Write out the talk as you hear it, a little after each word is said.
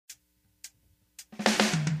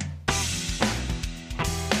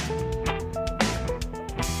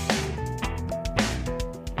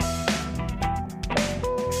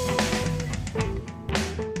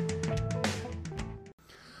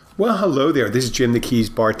Well, hello there. This is Jim the Keys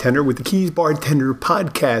Bartender with the Keys Bartender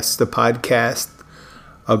Podcast, the podcast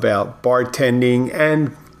about bartending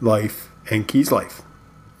and life and Keys life,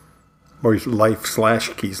 or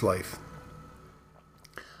life/Keys life.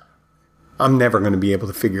 I'm never going to be able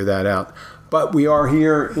to figure that out. But we are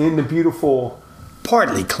here in the beautiful,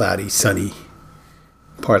 partly cloudy,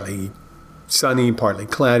 partly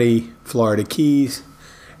cloudy Florida Keys,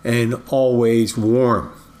 and always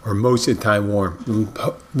warm. Or most of the time warm.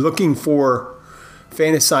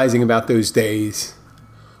 Fantasizing about those days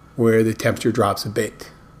where the temperature drops a bit,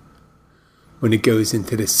 when it goes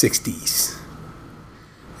into the 60s.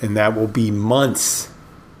 And that will be months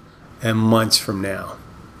and months from now.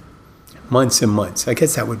 Months and months. I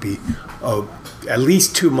guess that would be at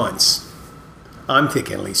least 2 months. I'm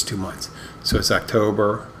thinking at least 2 months. So it's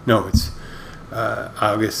October. No, it's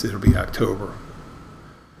August. It'll be October.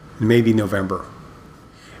 Maybe November.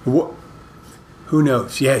 Who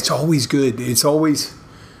knows? Yeah, it's always good. It's always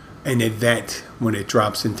an event when it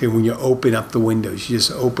drops into, when you open up the windows. You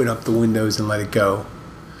just open up the windows and let it go.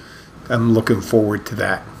 I'm looking forward to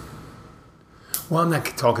that. Well, I'm not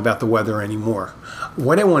going to talk about the weather anymore.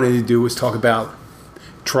 What I wanted to do was talk about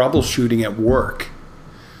troubleshooting at work.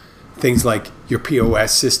 Things like your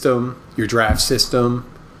POS system, your draft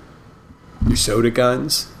system, your soda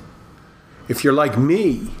guns. If you're like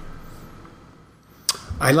me,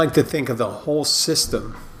 I like to think of the whole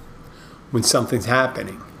system when something's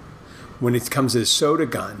happening. When it comes to the soda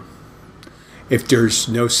gun, if there's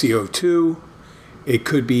no CO2, it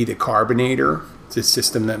could be the carbonator. It's a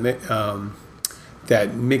system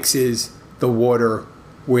that mixes the water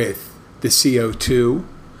with the CO2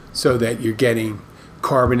 so that you're getting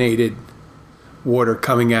carbonated water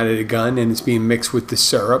coming out of the gun and it's being mixed with the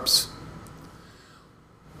syrups.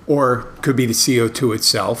 Or it could be the CO2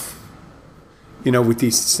 itself. You know, with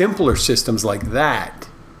these simpler systems like that,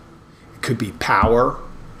 it could be power,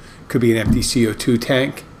 it could be an empty CO2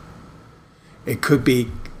 tank. It could be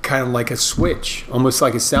kind of like a switch, almost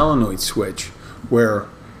like a solenoid switch, where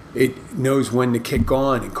it knows when to kick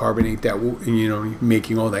on and carbonate that,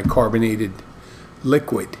 making all that carbonated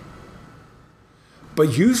liquid.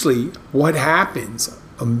 But usually what happens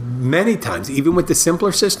many times, even with the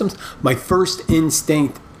simpler systems, my first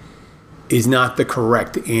instinct is not the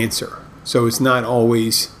correct answer. So it's not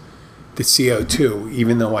always the CO2,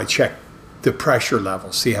 even though I check the pressure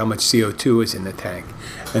level, see how much CO2 is in the tank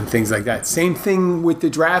and things like that. Same thing with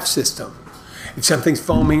the draft system. If something's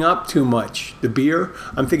foaming up too much, the beer,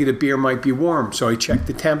 I'm thinking the beer might be warm, so I check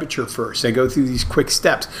the temperature first. I go through these quick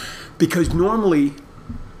steps because normally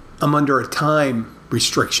I'm under a time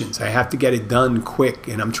restrictions. I have to get it done quick,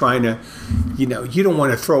 and I'm trying to, you don't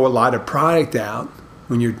want to throw a lot of product out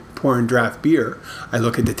when you're pouring draft beer. I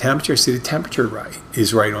look at the temperature, see the temperature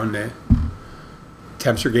is right on the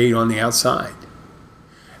temperature gauge on the outside.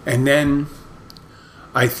 And then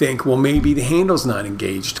I think, well, maybe the handle's not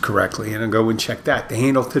engaged correctly, and I go and check that. The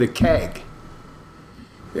handle to the keg,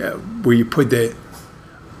 where you put the,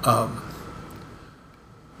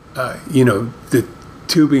 the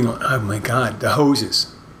tubing on, oh my God, the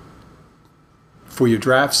hoses for your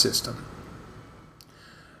draft system.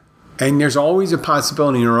 And there's always a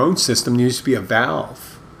possibility in our own system there used to be a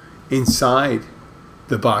valve inside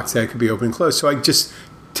the box that could be open and closed. So I just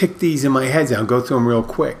tick these in my head down, go through them real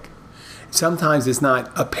quick. Sometimes it's not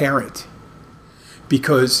apparent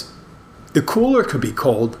because the cooler could be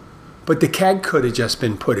cold, but the keg could have just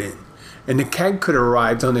been put in. And the keg could have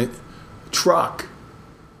arrived on a truck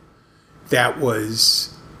that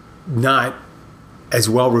was not as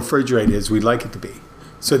well refrigerated as we'd like it to be.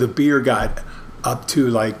 So the beer got up to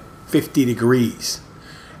like 50 degrees.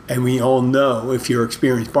 And we all know, if you're an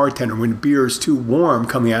experienced bartender, when the beer is too warm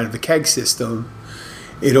coming out of the keg system,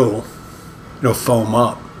 it'll foam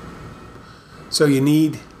up. So you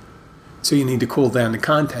need to cool down the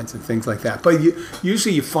contents and things like that. But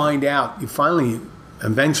usually you find out,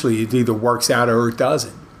 eventually it either works out or it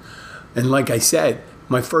doesn't. And like I said,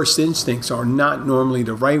 my first instincts are not normally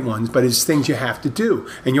the right ones, but it's things you have to do.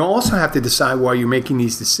 And you also have to decide while you're making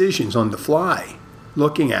these decisions on the fly,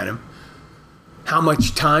 looking at them, how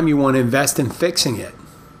much time you want to invest in fixing it.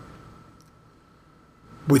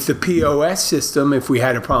 With the POS system, if we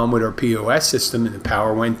had a problem with our POS system and the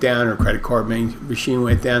power went down or credit card machine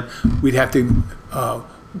went down, we'd have to,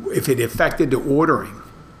 if it affected the ordering,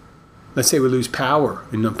 let's say we lose power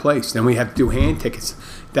in the place, then we have to do hand tickets.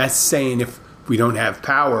 That's saying if we don't have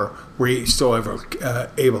power, we're still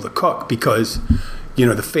able to cook because,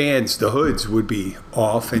 the fans, the hoods would be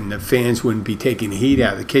off and the fans wouldn't be taking the heat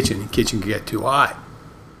out of the kitchen. The kitchen could get too hot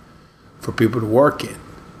for people to work in.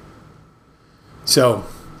 So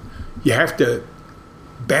you have to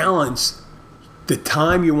balance the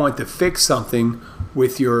time you want to fix something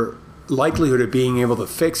with your likelihood of being able to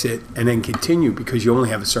fix it and then continue, because you only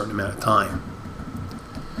have a certain amount of time.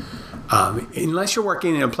 Unless you're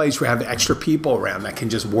working in a place where you have extra people around that can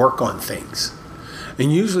just work on things.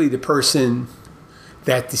 And usually the person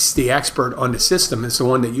that's the expert on the system is the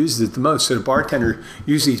one that uses it the most. So the bartender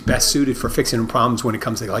usually is best suited for fixing problems when it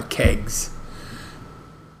comes to like kegs,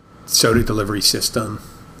 soda delivery system,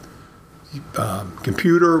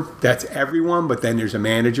 computer. That's everyone, but then there's a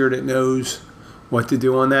manager that knows what to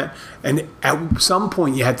do on that. And at some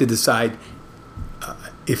point you have to decide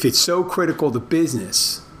if it's so critical to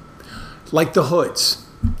business, like the hoods,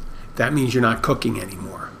 that means you're not cooking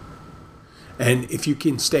anymore. And if you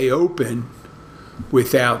can stay open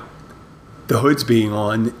without the hoods being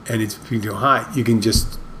on and it's being too hot, you can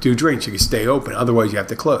just do drinks. You can stay open. Otherwise, you have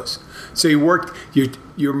to close. So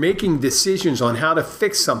you're making decisions on how to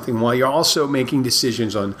fix something while you're also making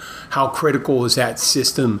decisions on how critical is that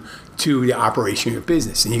system to the operation of your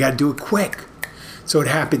business. And you got to do it quick. So it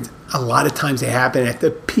happens. A lot of times they happen at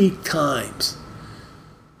the peak times,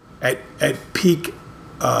 at peak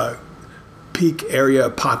area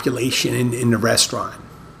of population in the restaurant.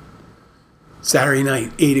 Saturday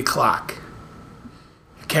night, 8 o'clock.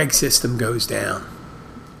 Your keg system goes down.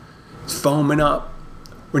 It's foaming up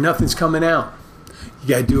where nothing's coming out. You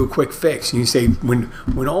got to do a quick fix. And you say,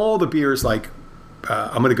 when all the beers, like,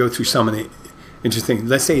 I'm going to go through some of the interesting,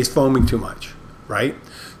 let's say it's foaming too much, right?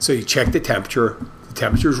 So you check the temperature. The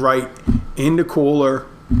temperature's right in the cooler.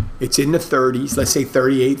 It's in the 30s, let's say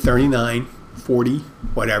 38, 39, 40,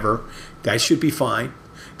 whatever. That should be fine.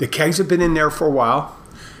 The kegs have been in there for a while.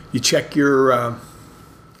 You check your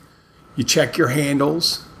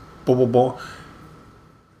handles, blah, blah, blah.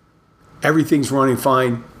 Everything's running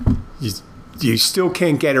fine. You still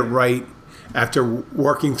can't get it right after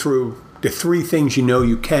working through the three things you know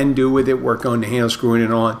you can do with it. Work on the handle, screwing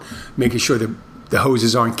it on, making sure that the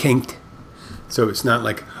hoses aren't kinked. So it's not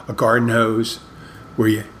like a garden hose where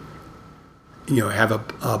you have a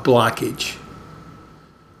blockage.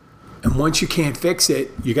 And once you can't fix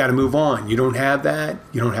it, you got to move on. You don't have that.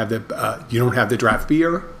 You don't have the draft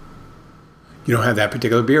beer. You don't have that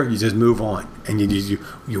particular beer. You just move on, and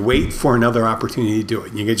you wait for another opportunity to do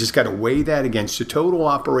it. And you just got to weigh that against your total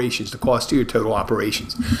operations, the cost of your total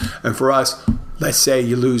operations. And for us, let's say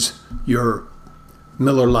you lose your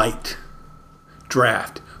Miller Lite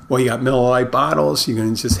draft. Well, you got Miller Lite bottles. You're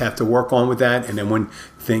going to just have to work on with that. And then when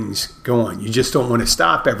things go on, you just don't want to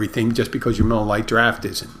stop everything just because your Miller Lite draft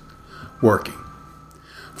isn't working.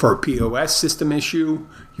 For a POS system issue,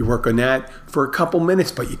 you work on that for a couple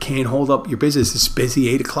minutes, but you can't hold up your business. It's busy,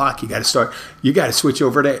 8 o'clock. You got to switch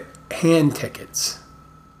over to hand tickets.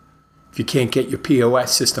 If you can't get your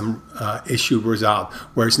POS system issue resolved,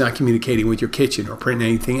 where it's not communicating with your kitchen or printing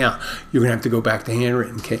anything out, you're going to have to go back to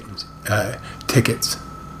handwritten tickets.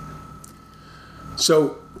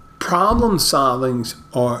 So problem solvings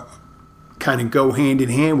are kind of go hand in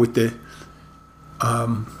hand with the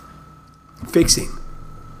fixing.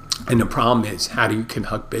 And the problem is, how do you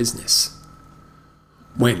conduct business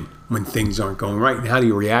when things aren't going right? And how do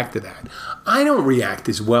you react to that? I don't react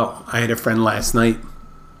as well. I had a friend last night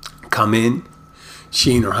come in.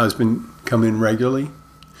 She and her husband come in regularly.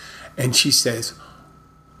 And she says,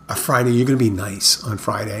 on Friday, you're going to be nice on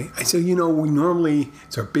Friday. I said,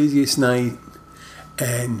 it's our busiest night.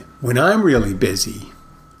 And when I'm really busy,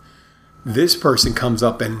 this person comes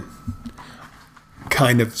up and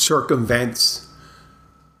kind of circumvents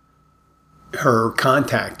her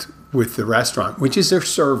contact with the restaurant, which is their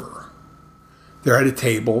server. They're at a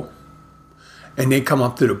table and they come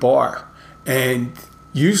up to the bar. And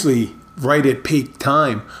usually right at peak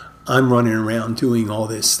time, I'm running around doing all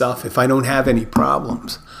this stuff. If I don't have any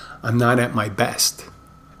problems, I'm not at my best.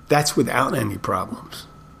 That's without any problems.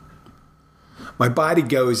 My body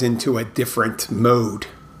goes into a different mode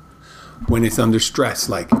when it's under stress.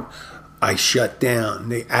 Like, I shut down.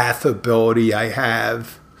 The affability I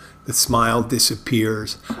have, the smile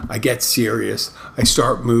disappears. I get serious. I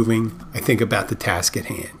start moving. I think about the task at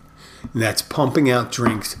hand. And that's pumping out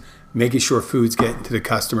drinks, making sure food's getting to the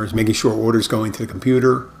customers, making sure orders going to the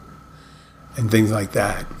computer, and things like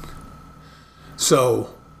that.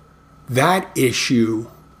 So that issue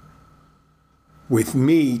with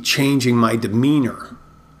me changing my demeanor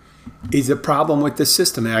is a problem with the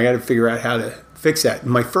system, and I got to figure out how to fix that.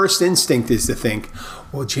 And my first instinct is to think,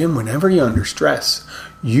 well, Jim, whenever you're under stress,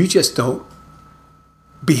 you just don't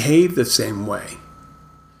behave the same way.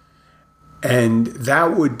 And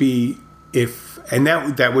that would be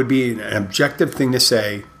that would be an objective thing to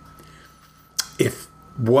say if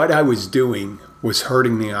what I was doing was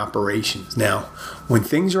hurting the operations. Now, when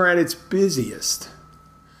things are at its busiest,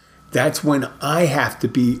 that's when I have to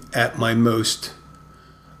be at my most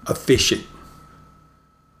efficient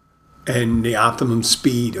and the optimum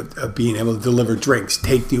speed of being able to deliver drinks,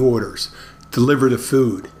 take the orders, deliver the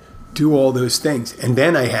food, do all those things. And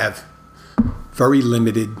then I have very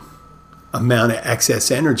limited amount of excess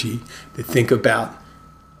energy to think about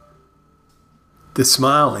the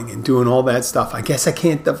smiling and doing all that stuff. I guess I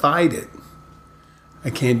can't divide it.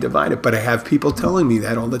 But I have people telling me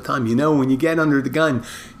that all the time. When you get under the gun,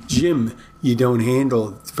 Jim, you don't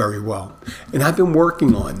handle it very well. And I've been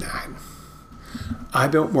working on that.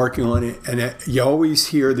 And you always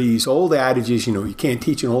hear these old adages, you can't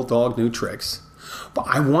teach an old dog new tricks. But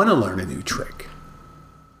I want to learn a new trick.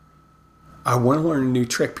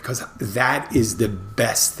 Because that is the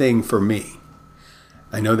best thing for me.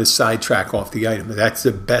 I know the sidetrack off the item, but that's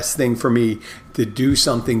the best thing for me, to do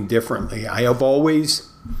something differently. I have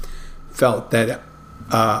always felt that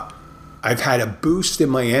I've had a boost in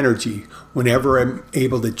my energy whenever I'm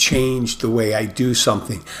able to change the way I do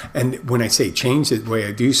something. And when I say change the way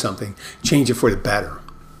I do something, change it for the better.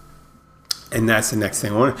 And that's the next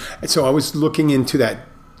thing I want. And so I was looking into that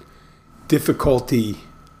difficulty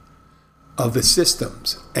of the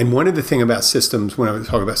systems. And one of the things about systems, when I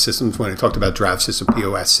talked about draft system,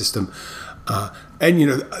 POS system,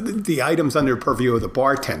 the items under the purview of the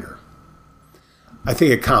bartender, I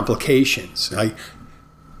think of complications.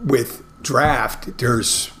 With draft,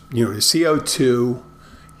 there's, the CO2,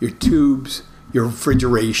 your tubes, your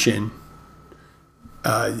refrigeration,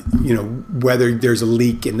 whether there's a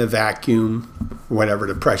leak in the vacuum, whatever,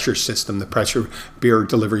 the pressure system, beer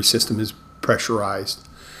delivery system is pressurized,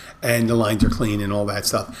 and the lines are clean and all that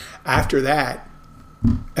stuff. After that,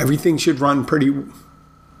 everything should run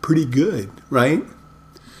pretty good, right?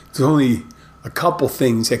 There's only a couple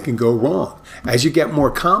things that can go wrong. As you get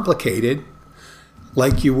more complicated,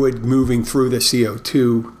 like you would moving through the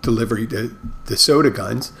CO2 delivery, the soda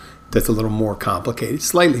guns, that's a little more complicated,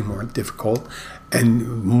 slightly more difficult,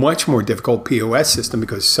 and much more difficult POS system,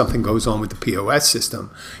 because something goes on with the POS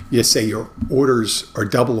system. You say your orders are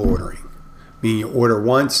double ordering. Meaning you order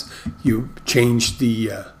once, you change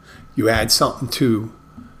you add something to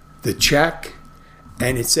the check,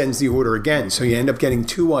 and it sends the order again. So you end up getting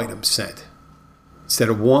 2 items sent instead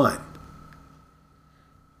of 1.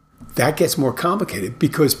 That gets more complicated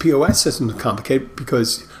because POS systems are complicated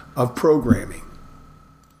because of programming.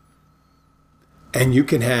 And you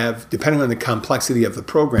can have, depending on the complexity of the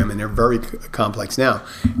program, and they're very complex now,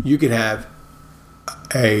 you could have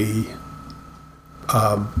a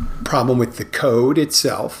problem with the code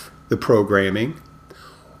itself, the programming,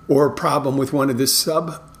 or a problem with one of the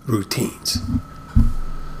subroutines.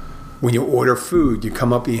 When you order food, you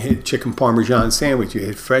come up and you hit chicken parmesan sandwich, you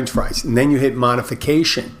hit French fries, and then you hit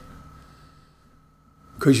modification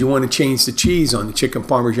because you want to change the cheese on the chicken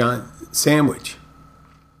parmesan sandwich.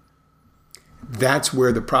 That's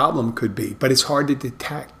where the problem could be, but it's hard to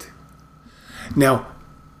detect. Now,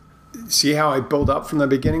 see how I build up from the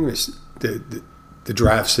beginning? The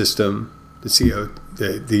draft system, the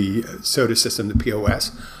soda system, the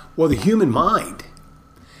POS. Well, the human mind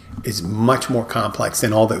is much more complex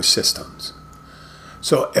than all those systems.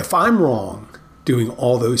 So if I'm wrong doing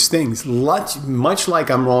all those things, much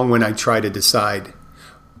like I'm wrong when I try to decide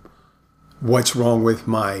what's wrong with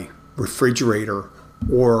my refrigerator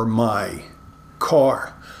or my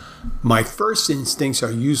car, my first instincts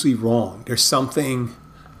are usually wrong. There's something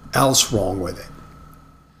else wrong with it.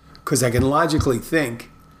 Because I can logically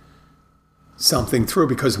think something through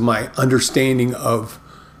because of my understanding of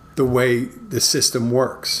the way the system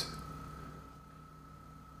works.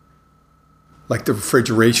 Like the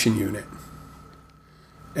refrigeration unit.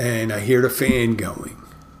 And I hear the fan going.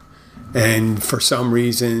 And for some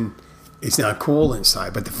reason, it's not cool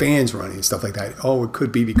inside, but the fan's running and stuff like that. Oh, it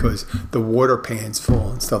could be because the water pan's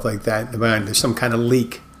full and stuff like that. There's some kind of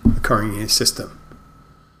leak occurring in the system.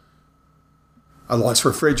 I lost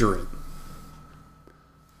refrigerant.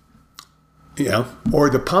 Or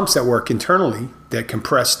the pumps that work internally that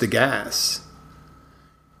compress the gas.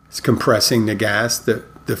 It's compressing the gas, the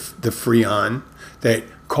freon that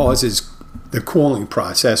causes the cooling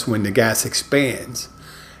process when the gas expands.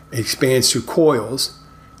 It expands through coils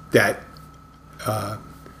that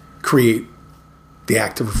create the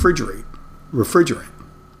active refrigerant.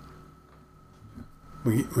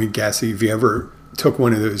 When gas, if you ever took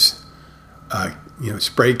one of those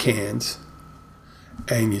spray cans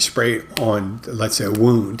and you spray it on, let's say, a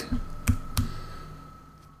wound,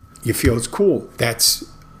 you feel it's cool.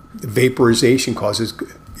 That's vaporization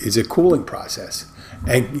is a cooling process,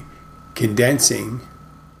 and condensing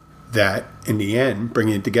that in the end,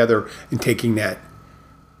 bringing it together and taking that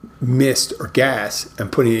mist or gas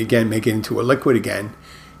and putting it again, making it into a liquid again,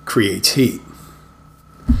 creates heat.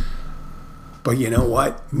 But you know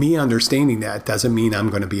what? Me understanding that doesn't mean I'm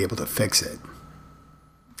going to be able to fix it.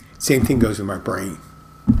 Same thing goes with my brain.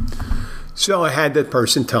 So I had that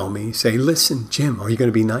person tell me, say, listen, Jim, are you going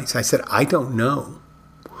to be nice? I said, I don't know.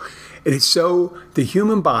 It is so, the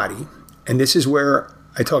human body, and this is where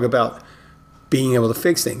I talk about being able to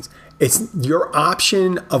fix things. It's your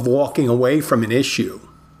option of walking away from an issue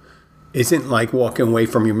isn't like walking away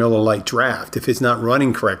from your Miller Lite draft. If it's not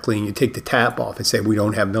running correctly and you take the tap off and say, we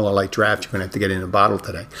don't have Miller Lite draft, you're going to have to get in a bottle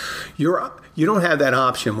today. You don't have that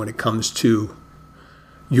option when it comes to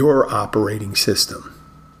your operating system,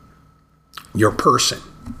 your person.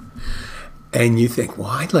 And you think, well,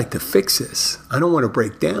 I'd like to fix this. I don't want to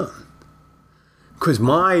break down. Because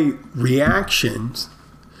my reactions,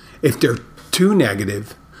 if they're too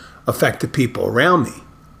negative, affect the people around me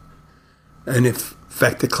and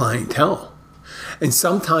affect the clientele. And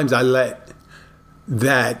sometimes I let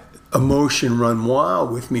that emotion run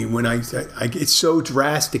wild with me when it's so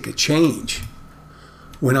drastic a change.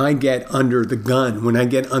 When I get under the gun, when I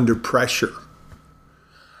get under pressure.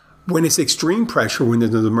 When it's extreme pressure, when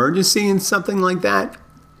there's an emergency and something like that,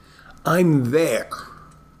 I'm there.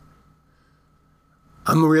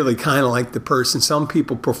 I'm really kind of like the person. Some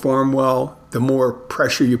people perform well. The more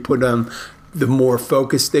pressure you put on them, the more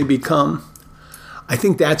focused they become. I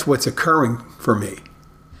think that's what's occurring for me.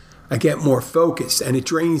 I get more focused, and it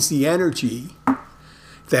drains the energy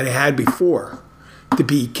that I had before to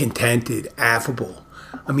be contented, affable.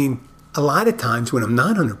 I mean, a lot of times when I'm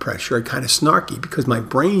not under pressure, I'm kind of snarky because my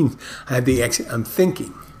brain, I'm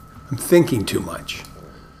thinking too much.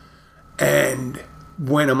 And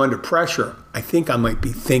when I'm under pressure, I think I might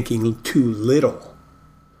be thinking too little.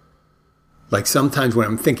 Like sometimes when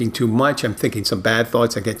I'm thinking too much, I'm thinking some bad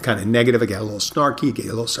thoughts. I get kind of negative. I get a little snarky, I get a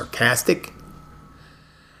little sarcastic.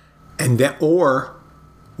 And then, or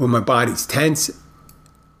when my body's tense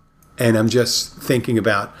and I'm just thinking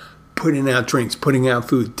about putting out drinks, putting out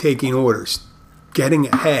food, taking orders, getting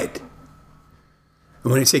ahead.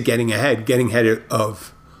 And when I say getting ahead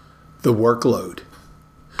of the workload,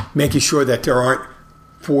 making sure that there aren't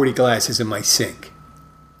 40 glasses in my sink,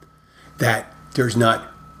 that there's not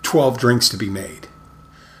 12 drinks to be made,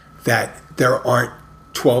 that there aren't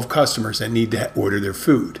 12 customers that need to order their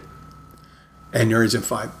food, and there isn't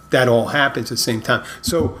 5. That all happens at the same time.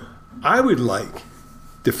 So I would like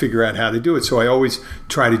to figure out how to do it. So I always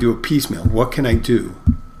try to do a piecemeal. What can I do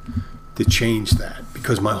to change that?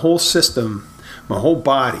 Because my whole system, my whole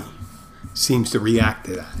body seems to react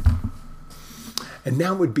to that. And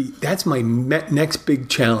that's my next big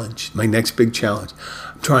challenge. I'm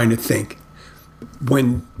trying to think.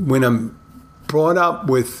 When I'm brought up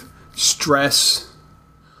with stress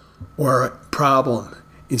or a problem,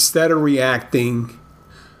 instead of reacting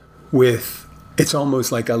with, it's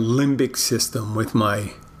almost like a limbic system with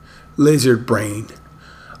my lizard brain,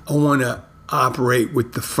 I want to operate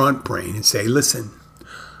with the front brain and say, listen,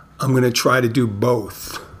 I'm going to try to do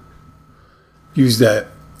both. Use that.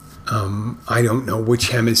 I don't know which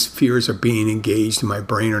hemispheres are being engaged in my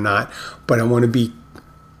brain or not, but I want to be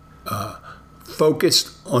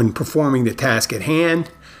focused on performing the task at hand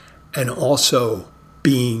and also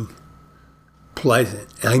being pleasant.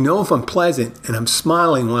 And I know if I'm pleasant and I'm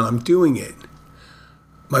smiling while I'm doing it,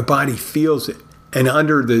 my body feels it. And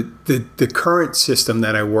under the current system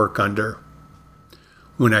that I work under,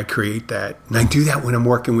 when I create that, and I do that when I'm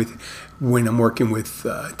working with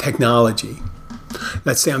technology.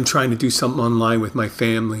 Let's say I'm trying to do something online with my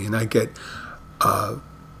family, and I get, I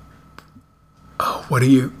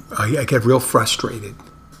get real frustrated,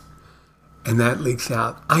 and that leaks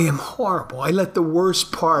out. I am horrible. I let the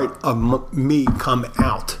worst part of me come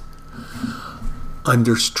out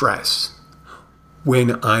under stress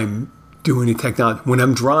when I'm doing the technology, when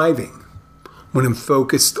I'm driving, when I'm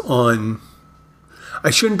focused on. I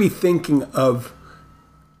shouldn't be thinking of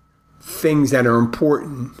things that are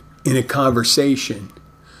important in a conversation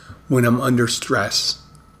when I'm under stress.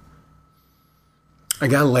 I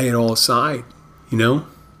gotta lay it all aside,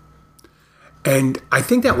 And I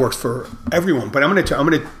think that works for everyone. But I'm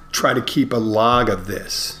gonna try to keep a log of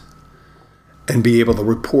this and be able to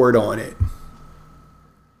report on it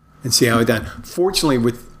and see how I've done. Fortunately,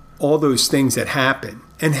 with all those things that happen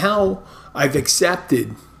and how I've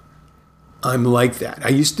accepted, I'm like that. I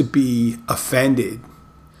used to be offended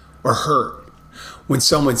or hurt when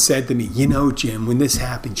someone said to me, Jim, when this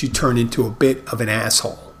happens, you turn into a bit of an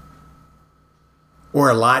asshole or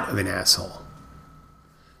a lot of an asshole.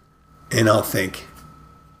 And I'll think,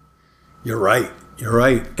 you're right. You're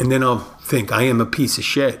right. And then I'll think I am a piece of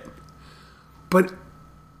shit. But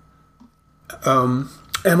am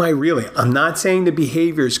I really? I'm not saying the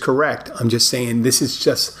behavior is correct. I'm just saying this is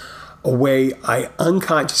just a way I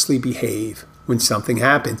unconsciously behave when something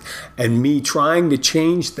happens. And me trying to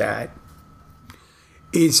change that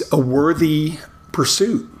is a worthy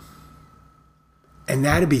pursuit. And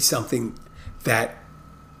that'd be something that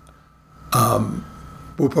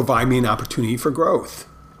will provide me an opportunity for growth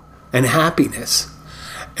and happiness,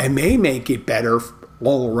 and may make it better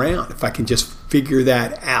all around if I can just figure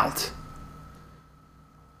that out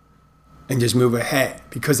and just move ahead.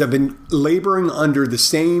 Because I've been laboring under the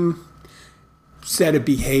same set of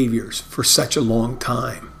behaviors for such a long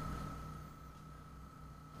time.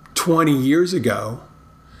 20 years ago,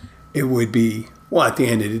 it would be, well, at the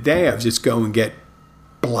end of the day, I would just go and get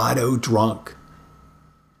blotto drunk.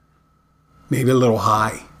 Maybe a little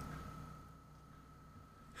high.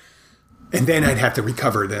 And then I'd have to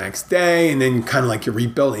recover the next day, and then kind of like you're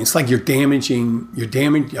rebuilding. It's like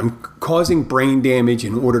I'm causing brain damage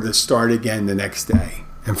in order to start again the next day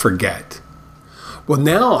and forget. Well,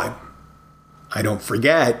 now I don't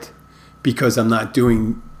forget because I'm not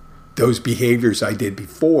doing those behaviors I did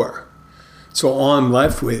before. So all I'm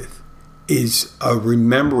left with is a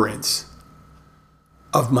remembrance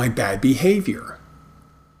of my bad behavior.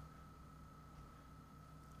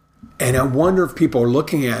 And I wonder if people are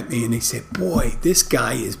looking at me and they say, boy, this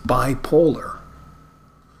guy is bipolar.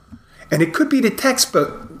 And it could be the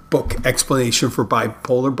textbook explanation for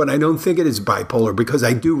bipolar, but I don't think it is bipolar because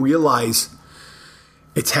I do realize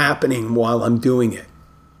it's happening while I'm doing it.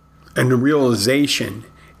 And the realization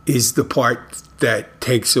is the part that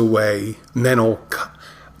takes away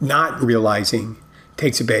not realizing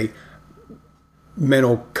takes away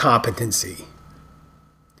mental competency.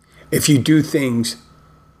 If you do things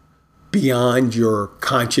beyond your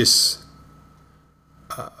conscious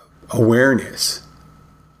awareness,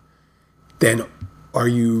 then are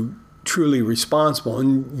you truly responsible?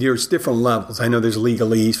 And there's different levels. I know there's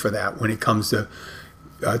legalese for that when it comes to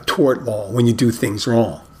tort law, when you do things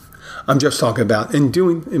wrong. I'm just talking about,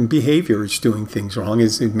 and behavior is doing things wrong.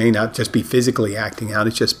 It may not just be physically acting out.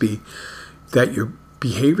 It's just be that your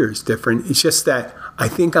behavior is different. It's just that I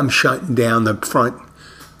think I'm shutting down the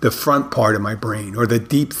front part of my brain, or the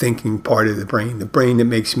deep thinking part of the brain that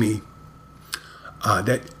makes me,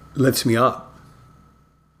 that lifts me up,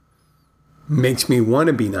 makes me want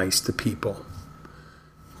to be nice to people.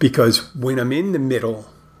 Because when I'm in the middle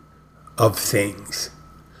of things,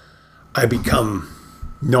 I become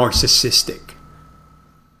narcissistic.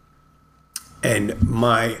 And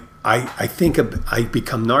I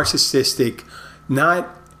become narcissistic, not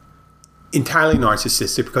entirely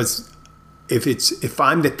narcissistic, because if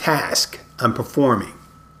I'm the task I'm performing,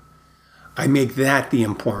 I make that the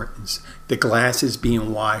importance. The glasses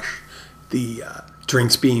being washed, the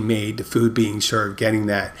drinks being made, the food being served, getting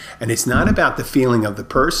that. And it's not about the feeling of the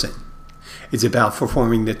person. It's about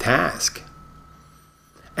performing the task.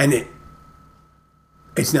 And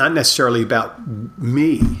it's not necessarily about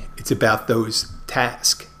me. It's about those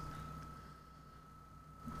tasks.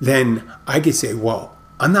 Then I could say, well,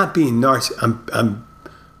 I'm not being narcissistic.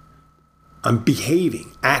 I'm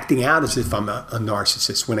behaving, acting out as if I'm a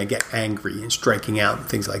narcissist when I get angry and striking out and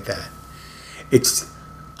things like that.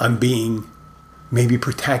 I'm being maybe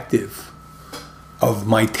protective of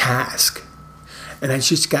my task. And I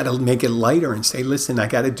just got to make it lighter and say, listen, I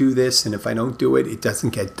got to do this. And if I don't do it, it doesn't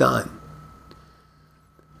get done.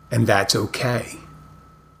 And that's okay.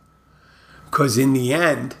 Because in the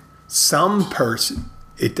end,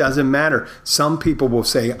 it doesn't matter. Some people will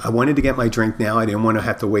say, I wanted to get my drink now. I didn't want to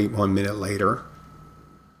have to wait 1 minute later.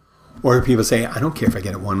 Or people say, I don't care if I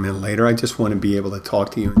get it 1 minute later. I just want to be able to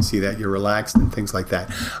talk to you and see that you're relaxed and things like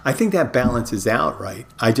that. I think that balances out right.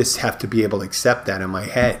 I just have to be able to accept that in my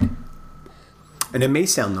head. And it may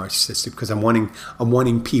sound narcissistic because I'm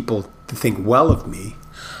wanting people to think well of me.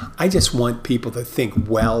 I just want people to think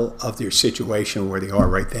well of their situation where they are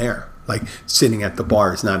right there. Like sitting at the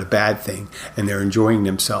bar is not a bad thing, and they're enjoying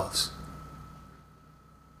themselves.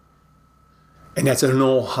 And that's an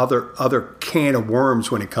whole other can of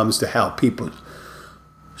worms when it comes to how people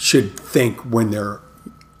should think when they're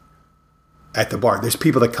at the bar. There's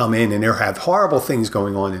people that come in and they have horrible things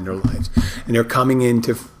going on in their lives, and they're coming in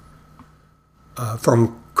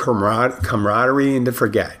from camaraderie and to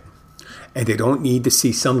forget. And they don't need to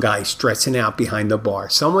see some guy stressing out behind the bar,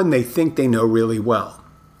 someone they think they know really well.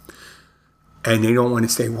 And they don't want to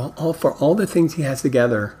say, well, for all the things he has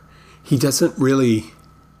together, he doesn't really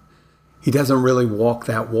walk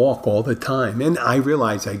that walk all the time. And I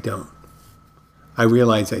realize I don't. I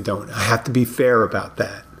have to be fair about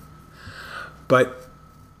that. But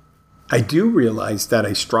I do realize that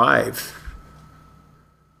I strive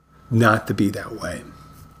not to be that way.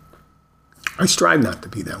 I strive not to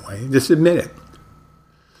be that way. Just admit it.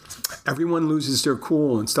 Everyone loses their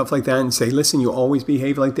cool and stuff like that and say, listen, you always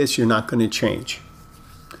behave like this, you're not going to change.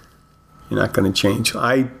 You're not going to change.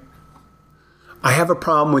 I have a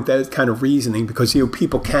problem with that kind of reasoning because,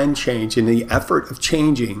 people can change, and the effort of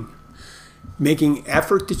changing, making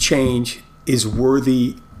effort to change is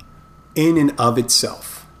worthy in and of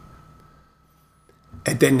itself.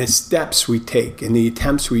 And then the steps we take and the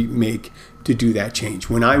attempts we make to do that change.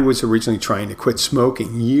 When I was originally trying to quit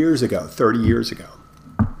smoking years ago, 30 years ago,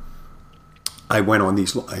 I went on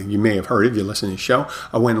these, you may have heard if you listen to the show,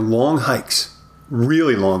 I went on long hikes,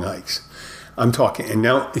 really long hikes. I'm talking, and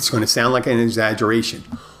now it's going to sound like an exaggeration,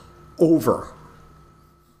 over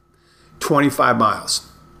 25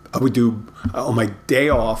 miles. I would do, on my day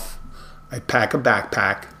off, I'd pack a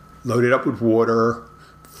backpack, load it up with water,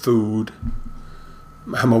 food,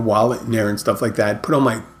 have my wallet in there and stuff like that, put on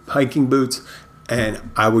my hiking boots,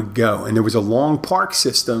 and I would go. And there was a long park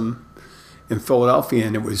system in Philadelphia,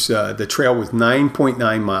 and it was the trail was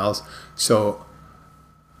 9.9 miles. So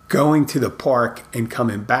going to the park and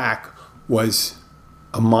coming back was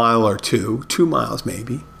a mile or 2 miles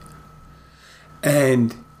maybe.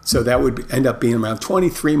 And so that would end up being around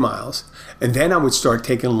 23 miles. And then I would start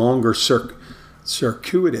taking longer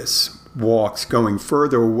circuitous walks going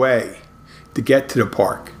further away to get to the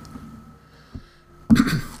park.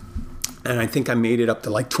 And I think I made it up to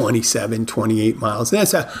like 27, 28 miles.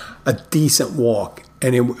 That's a decent walk.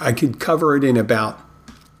 And I could cover it in about,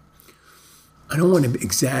 I don't want to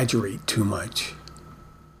exaggerate too much.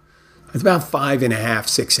 It's about 5.5,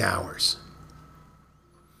 6 hours.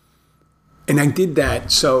 And I did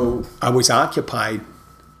that so I was occupied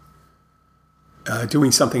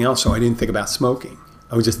doing something else, so I didn't think about smoking.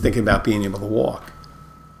 I was just thinking about being able to walk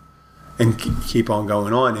and keep on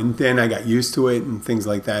going on. And then I got used to it and things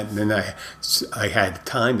like that. And then I had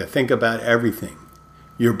time to think about everything.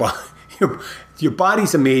 Your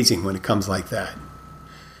body's amazing when it comes like that.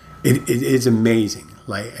 It is amazing.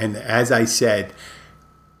 And as I said,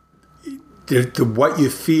 what you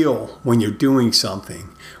feel when you're doing something,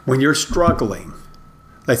 when you're struggling,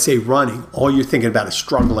 let's say running, all you're thinking about is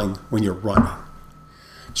struggling when you're running.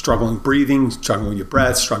 Struggling breathing, struggling with your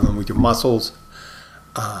breath, struggling with your muscles.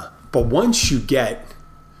 But once you get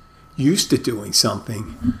used to doing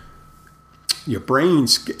something, your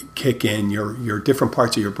brains kick in, your different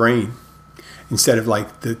parts of your brain, instead of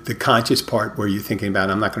like the conscious part where you're thinking about,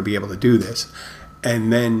 I'm not going to be able to do this.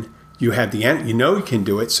 And then you have the energy, you can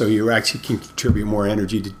do it, so you actually can contribute more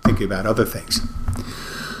energy to thinking about other things.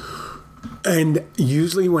 And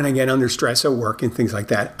usually when I get under stress at work and things like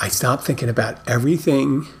that, I stop thinking about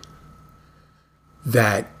everything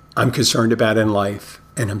that I'm concerned about in life.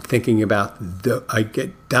 And I'm thinking about, I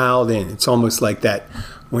get dialed in. It's almost like that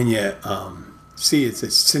when you see it's a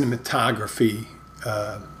cinematography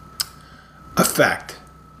effect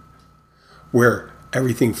where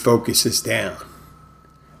everything focuses down.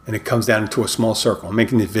 And it comes down into a small circle. I'm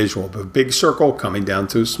making it visual, but a big circle coming down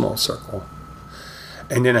to a small circle.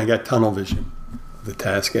 And then I got tunnel vision of the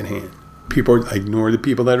task at hand. I ignore the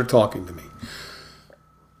people that are talking to me.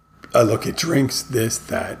 I look at drinks, this,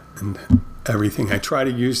 that, and everything. I try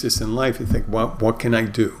to use this in life and think, what can I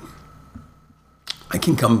do? I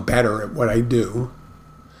can come better at what I do.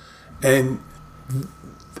 And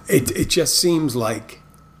it just seems like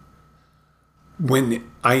when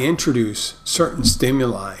I introduce certain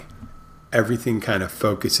stimuli, everything kind of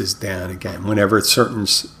focuses down again, whenever it's certain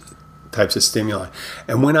types of stimuli.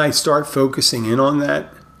 And when I start focusing in on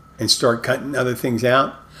that and start cutting other things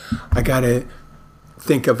out, I got to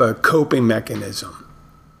think of a coping mechanism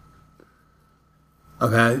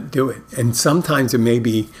of how to do it. And sometimes it may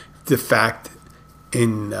be the fact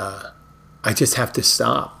I just have to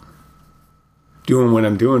stop doing what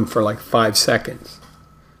I'm doing for like 5 seconds.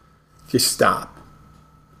 Just stop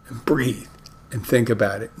and breathe and think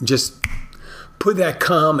about it. And just put that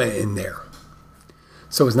comma in there.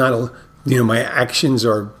 So it's not my actions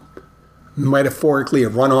are metaphorically a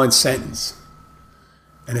run-on sentence.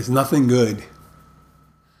 And it's nothing good.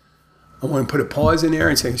 I want to put a pause in there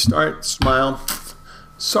and say, start, smile.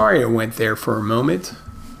 Sorry I went there for a moment.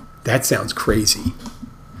 That sounds crazy.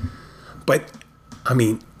 But,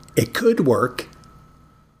 it could work.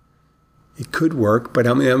 It could work, but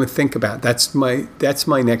I'm going to think about it. That's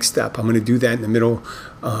my next step. I'm going to do that in the middle.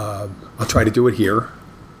 I'll try to do it here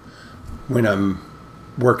when I'm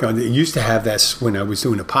working on it. I used to have this when I was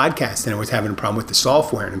doing a podcast and I was having a problem with the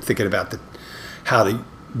software, and I'm thinking about how to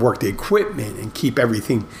work the equipment and keep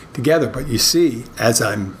everything together. But you see, as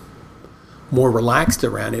I'm more relaxed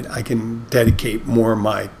around it, I can dedicate more of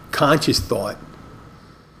my conscious thought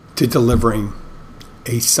to delivering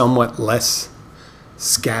a somewhat less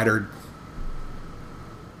scattered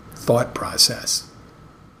thought process.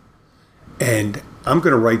 And I'm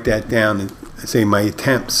going to write that down and say my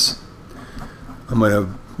attempts. I'm going to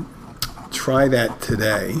try that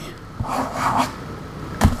today.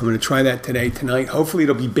 Tonight. Hopefully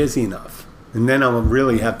it'll be busy enough. And then I'll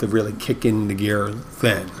really have to really kick into gear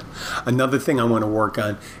then. Another thing I want to work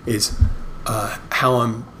on is I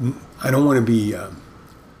don't want to be, I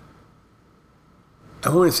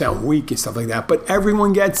don't want to sound weak and stuff like that, but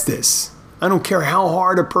everyone gets this. I don't care how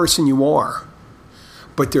hard a person you are,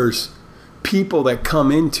 but there's people that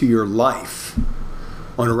come into your life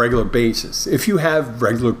on a regular basis. If you have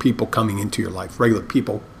regular people coming into your life,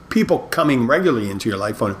 people coming regularly into your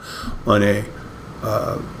life on a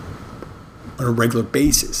regular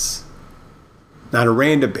basis, not a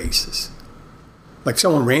random basis. Like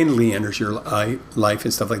someone randomly enters your life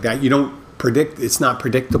and stuff like that, you don't predict. It's not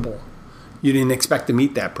predictable. You didn't expect to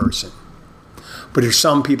meet that person. But there's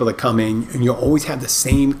some people that come in and you'll always have the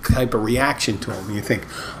same type of reaction to them. You think,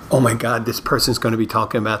 oh my God, this person's going to be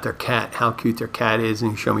talking about their cat, how cute their cat is,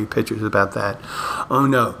 and you show me pictures about that. Oh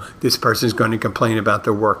no, this person's going to complain about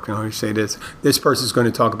their work. You know, you say this. This person's going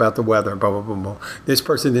to talk about the weather, blah, blah, blah, blah. This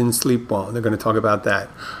person didn't sleep well. They're going to talk about that.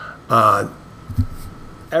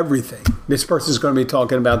 Everything. This person's going to be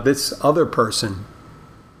talking about this other person,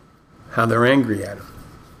 how they're angry at him.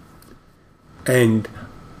 And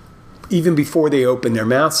even before they open their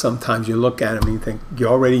mouth, sometimes you look at them and you think, you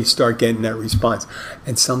already start getting that response.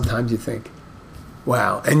 And sometimes you think,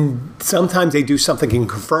 wow. And sometimes they do something and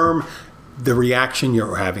confirm the reaction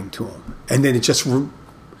you're having to them. And then it just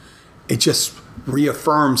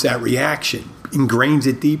reaffirms that reaction, ingrains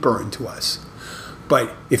it deeper into us.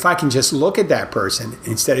 But if I can just look at that person,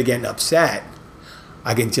 instead of getting upset,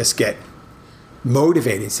 I can just get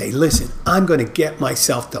motivated and say, listen, I'm going to get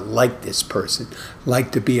myself to like this person,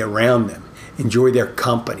 like to be around them, enjoy their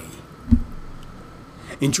company,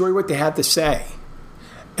 enjoy what they have to say.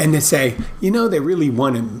 And to say, they really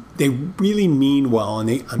mean well.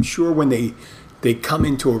 And I'm sure when they come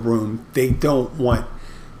into a room, they don't want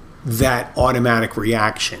that automatic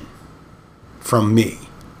reaction from me.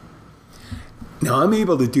 Now I'm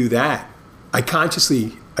able to do that. I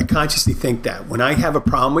consciously think that when I have a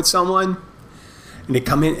problem with someone, and they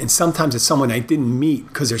come in, and sometimes it's someone I didn't meet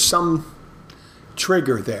because there's some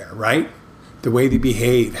trigger there, right? The way they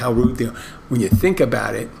behave, how rude they are. When you think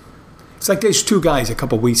about it, it's like there's two guys a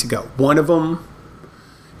couple of weeks ago. One of them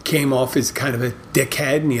came off as kind of a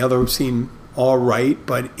dickhead, and the other seemed all right.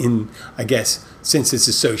 But I guess, since it's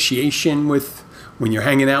association with when you're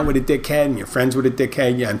hanging out with a dickhead and you're friends with a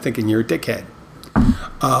dickhead, yeah, I'm thinking you're a dickhead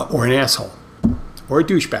or an asshole or a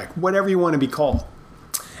douchebag, whatever you want to be called.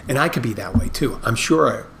 And I could be that way too. I'm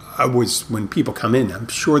sure I was, when people come in, I'm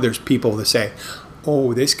sure there's people that say,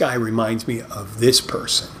 oh, this guy reminds me of this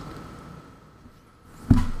person.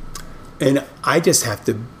 And I just have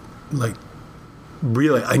to,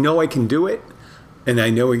 really, I know I can do it, and I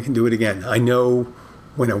know I can do it again. I know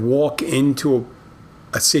when I walk into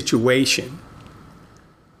a situation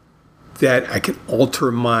that I can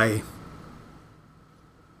alter my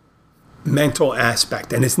mental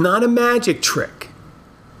aspect. And it's not a magic trick.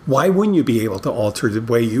 Why wouldn't you be able to alter the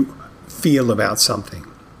way you feel about something?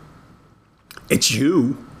 It's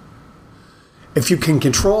you. If you can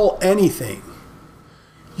control anything,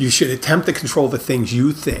 you should attempt to control the things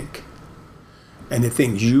you think and the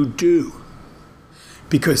things you do.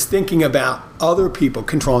 Because thinking about other people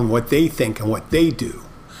controlling what they think and what they do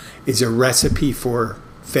is a recipe for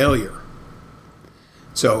failure.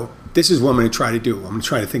 So this is what I'm going to try to do. I'm going to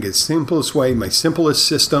try to think of the simplest way. My simplest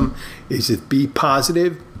system is to be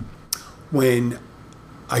positive. When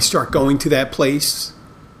I start going to that place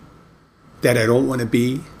that I don't want to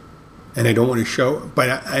be and I don't want to show,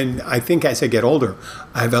 and I think as I get older,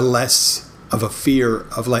 I have a less of a fear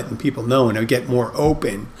of letting people know, and I get more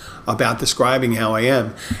open about describing how I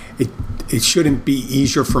am. It shouldn't be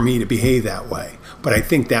easier for me to behave that way, but I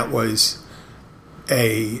think that was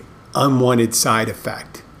a unwanted side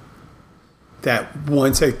effect. That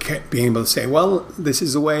once I kept being able to say, well, this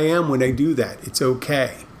is the way I am when I do that, it's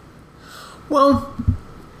okay. Well,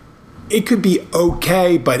 it could be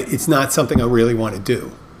okay, but it's not something I really want to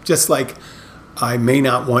do. Just like I may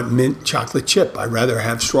not want mint chocolate chip. I'd rather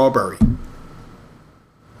have strawberry,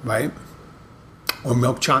 right? Or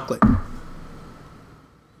milk chocolate.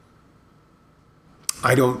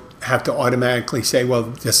 I don't have to automatically say,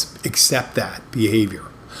 well, just accept that behavior.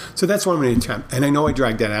 So that's what I'm going to attempt. And I know I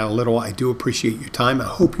dragged that out a little. I do appreciate your time. I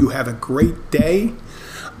hope you have a great day.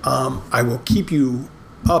 I will keep you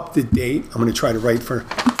up to date. I'm going to try to write for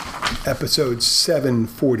episode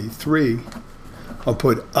 743. I'll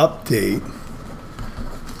put update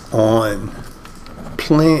on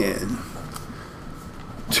plan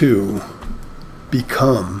to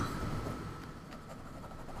become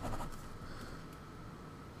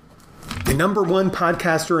the number one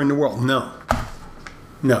podcaster in the world. No,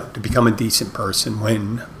 to become a decent person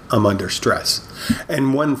when I'm under stress.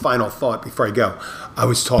 And one final thought before I go. I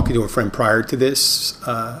was talking to a friend prior to this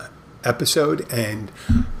episode, and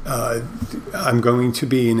I'm going to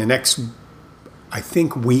be in the next, I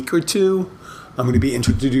think, week or two, I'm going to be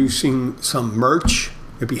introducing some merch.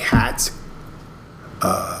 It'll be hats,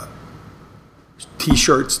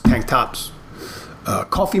 t-shirts, tank tops,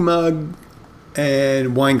 coffee mug,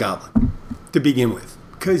 and wine goblet to begin with.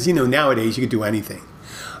 Because, nowadays you can do anything.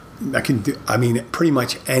 Pretty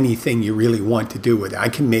much anything you really want to do with it. I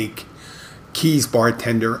can make Keys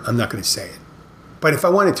Bartender. I'm not going to say it. But if I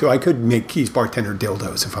wanted to, I could make Keys Bartender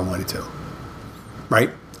dildos if I wanted to.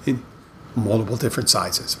 Right? In multiple different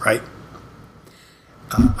sizes, right?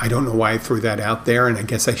 I don't know why I threw that out there, and I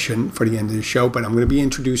guess I shouldn't for the end of the show, but I'm going to be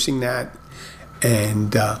introducing that.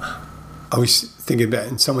 And I was thinking about it,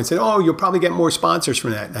 and someone said, oh, you'll probably get more sponsors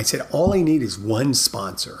from that. And I said, all I need is one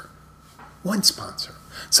sponsor. One sponsor.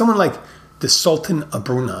 Someone like the Sultan of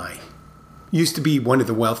Brunei. Used to be one of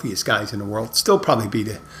the wealthiest guys in the world. Still probably be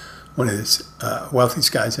one of the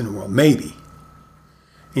wealthiest guys in the world. Maybe.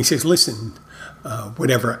 And he says, listen,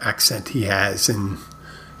 whatever accent he has in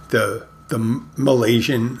the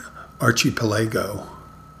Malaysian archipelago,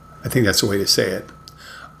 I think that's the way to say it,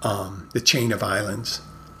 the chain of islands,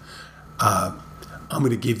 I'm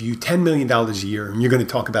going to give you $10 million a year, and you're going to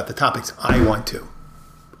talk about the topics I want to.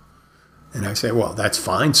 And I say, well, that's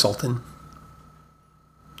fine, Sultan.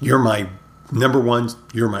 You're my number one,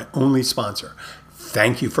 you're my only sponsor.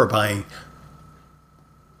 Thank you for buying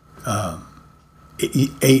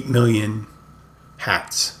 8 million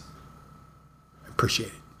hats. I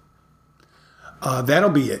appreciate it. That'll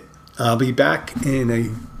be it. I'll be back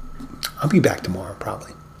tomorrow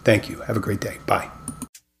probably. Thank you. Have a great day. Bye.